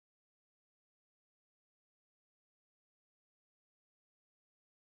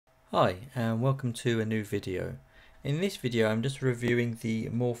Hi and welcome to a new video. In this video I'm just reviewing the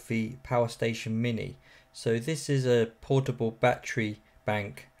Mophie PowerStation Mini. So this is a portable battery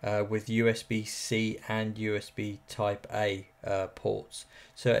bank with USB-C and USB Type A ports.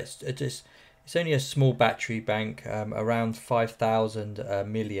 So it's only a small battery bank, around 5,000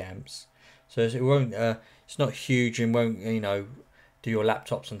 milliamps. So it won't it's not huge and won't do your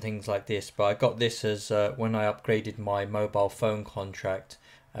laptops and things like this. But I got this as when I upgraded my mobile phone contract.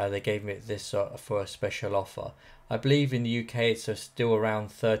 They gave me this for a special offer. I believe in the UK it's still around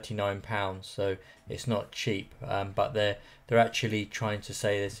 £39, so it's not cheap. But they're actually trying to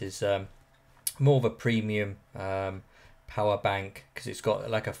say this is more of a premium power bank because it's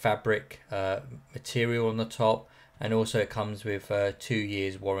got like a fabric material on the top, and also it comes with 2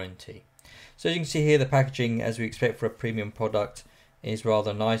 years warranty. So as you can see here, the packaging, as we expect for a premium product, is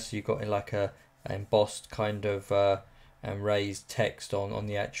rather nice. You've got like a embossed kind of and raised text on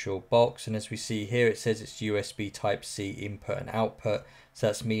the actual box, and as we see here it says it's USB Type C input and output, so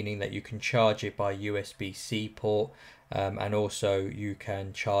that's meaning that you can charge it by USB-C port, and also you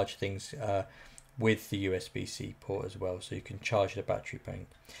can charge things with the USB-C port as well, so you can charge the battery bank.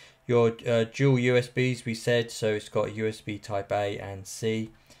 Your dual USBs we said, so it's got USB Type A and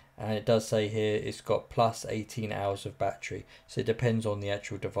C, and it does say here it's got plus 18 hours of battery, so it depends on the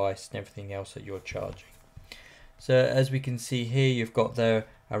actual device and everything else that you're charging. So as we can see here, you've got there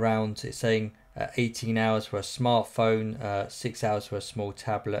around, it's saying 18 hours for a smartphone, 6 hours for a small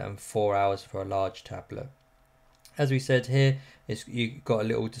tablet, and 4 hours for a large tablet. As we said here, you've got a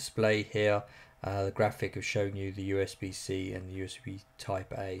little display here, the graphic of showing you the USB-C and the USB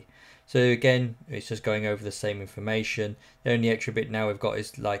Type A. So again, it's just going over the same information. The only extra bit now we've got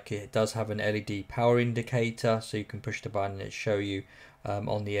is like it does have an LED power indicator, so you can push the button and it show you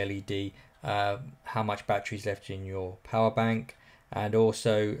on the LED how much battery is left in your power bank, and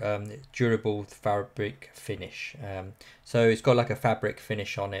also durable fabric finish. So it's got like a fabric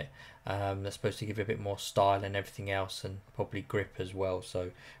finish on it that's supposed to give it a bit more style and everything else, and probably grip as well.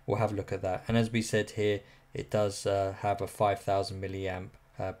 So we'll have a look at that. And as we said here, it does have a 5,000 milliamp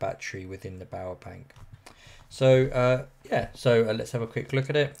battery within the power bank. So yeah, so let's have a quick look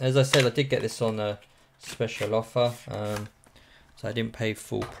at it. As I said, I did get this on a special offer. So I didn't pay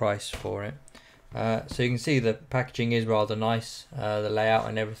full price for it. So you can see the packaging is rather nice, the layout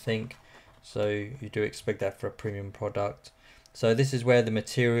and everything. So you do expect that for a premium product. So this is where the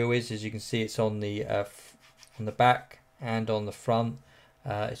material is. As you can see, it's on the back and on the front.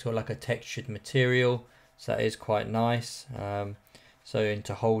 It's got like a textured material, so that is quite nice. So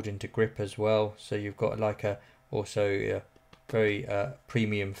into hold, into grip as well. So you've got like a very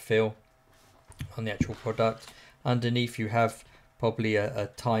premium feel on the actual product. Underneath you have probably a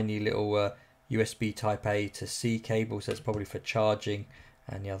tiny little USB Type A to C cable, so it's probably for charging,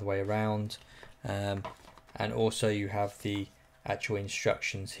 and the other way around. And also you have the actual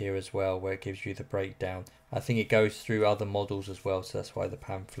instructions here as well, where it gives you the breakdown. I think it goes through other models as well, so that's why the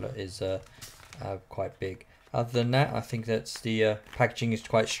pamphlet is quite big. Other than that, I think that's the packaging is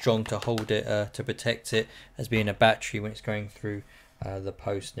quite strong to hold it, to protect it as being a battery when it's going through the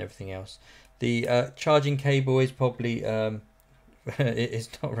post and everything else. The charging cable is probably it's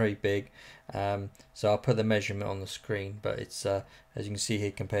not very big, so I'll put the measurement on the screen, but it's as you can see here,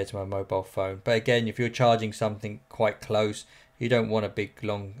 compared to my mobile phone. But again, if you're charging something quite close, you don't want a big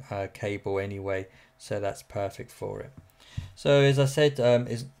long cable anyway, so that's perfect for it. So as I said,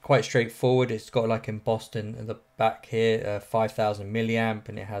 it's quite straightforward. It's got like embossed in the back here 5,000 milliamp,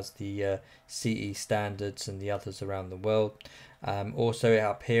 and it has the CE standards and the others around the world. Also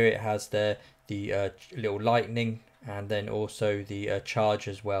up here it has the little lightning, and then also the charge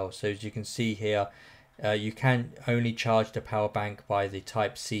as well. So as you can see here, you can only charge the power bank by the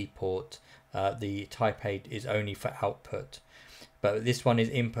Type C port. The Type A is only for output, but this one is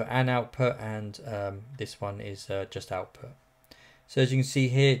input and output, and this one is just output. So as you can see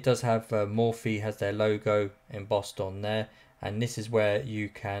here, it does have Mophie has their logo embossed on there, and this is where you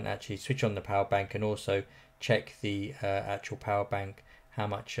can actually switch on the power bank and also check the actual power bank, how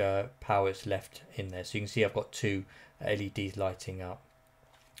much power is left in there. So you can see I've got 2 LEDs lighting up.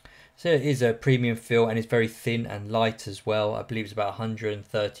 So it is a premium feel, and it's very thin and light as well. I believe it's about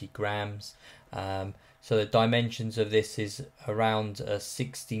 130 grams. So the dimensions of this is around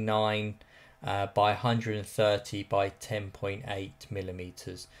 69 by 130 by 10.8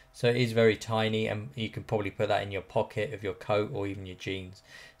 millimeters. So it is very tiny, and you can probably put that in your pocket of your coat or even your jeans.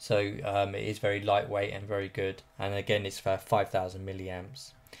 So it is very lightweight and very good. And again, it's for 5,000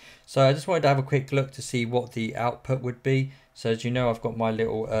 milliamps. So I just wanted to have a quick look to see what the output would be. So as you know, I've got my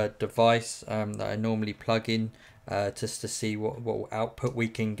little device that I normally plug in just to see what output we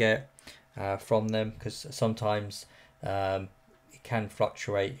can get from them, because sometimes it can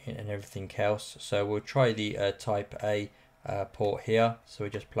fluctuate and everything else. So we'll try the type A port here. So we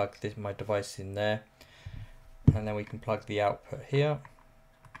just plug my device in there, and then we can plug the output here,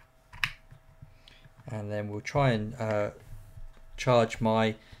 and then we'll try and charge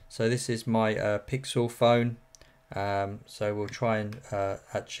my, so this is my Pixel phone. So we'll try and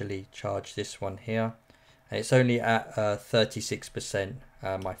actually charge this one here, and it's only at 36%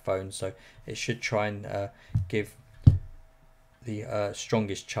 my phone, so it should try and give the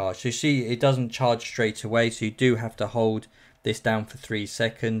strongest charge. So you see it doesn't charge straight away, so you do have to hold this down for 3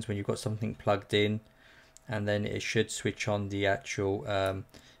 seconds when you've got something plugged in, and then it should switch on the actual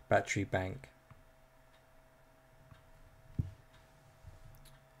battery bank.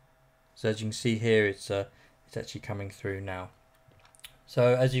 So as you can see here, it's actually coming through now.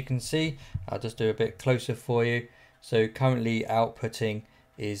 So as you can see, I'll just do a bit closer for you. So currently outputting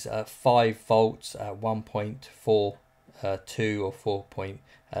is 5 volts at 1.42 or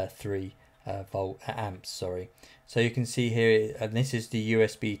 4.3 volt amps, sorry. So you can see here, and this is the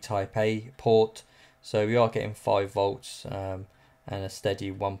USB type A port, so we are getting 5 volts and a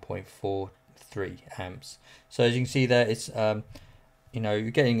steady 1.43 amps. So as you can see there, it's you know,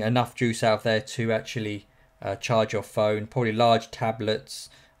 you're getting enough juice out there to actually charge your phone. Probably large tablets,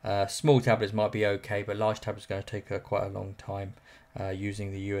 small tablets might be okay, but large tablets are going to take quite a long time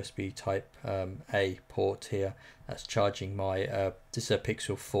using the USB type A port here. That's charging my this is a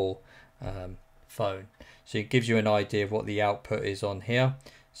Pixel 4 phone. So it gives you an idea of what the output is on here.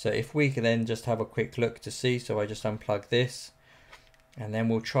 So if we can then just have a quick look to see, so I just unplug this, and then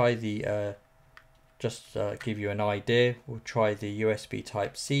we'll try the give you an idea, we'll try the USB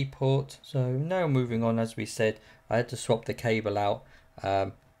type C port. So now moving on, as we said, I had to swap the cable out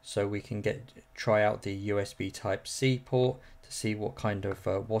so we can try out the USB type C port to see what kind of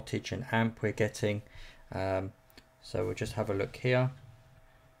wattage and amp we're getting. So we'll just have a look here.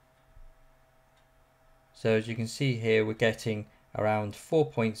 So as you can see here, we're getting around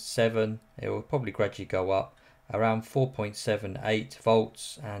 4.7, it will probably gradually go up, around 4.78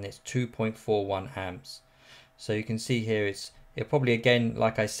 volts, and it's 2.41 amps. So you can see here it probably, again,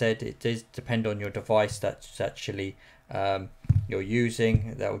 like I said, it does depend on your device that's actually you're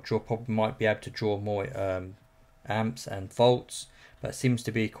using. That will probably might be able to draw more amps and volts, but it seems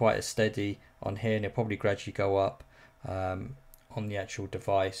to be quite a steady on here, and it'll probably gradually go up on the actual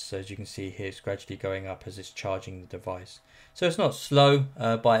device. So as you can see here, it's gradually going up as it's charging the device. So it's not slow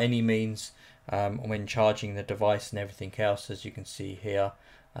by any means when charging the device and everything else, as you can see here.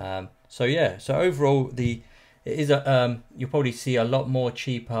 So yeah, so overall it is you'll probably see a lot more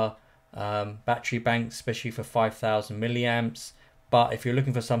cheaper battery banks, especially for 5,000 milliamps. But if you're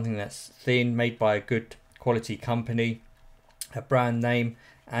looking for something that's thin, made by a good quality company, a brand name,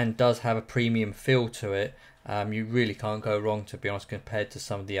 and does have a premium feel to it, you really can't go wrong, to be honest, compared to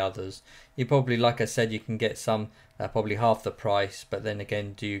some of the others. You probably, like I said, you can get some probably half the price, but then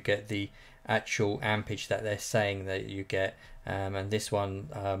again, do you get the actual ampage that they're saying that you get? And this one,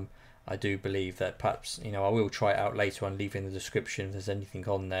 I do believe that perhaps, you know, I will try it out later on, leave in the description if there's anything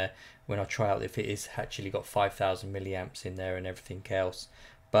on there when I try out if it is actually got 5,000 milliamps in there and everything else.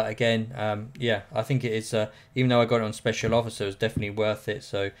 But again, yeah, I think it is, even though I got it on special offer, so it's definitely worth it.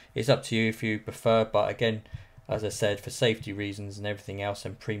 So it's up to you if you prefer, but again, as I said, for safety reasons and everything else,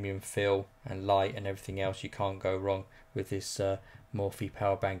 and premium feel and light and everything else, you can't go wrong with this Mophie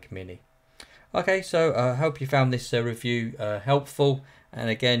Power Bank Mini. Okay, so I hope you found this review helpful. And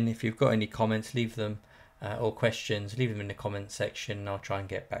again, if you've got any comments, leave them, or questions, leave them in the comment section, and I'll try and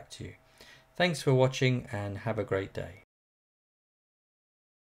get back to you. Thanks for watching, and have a great day.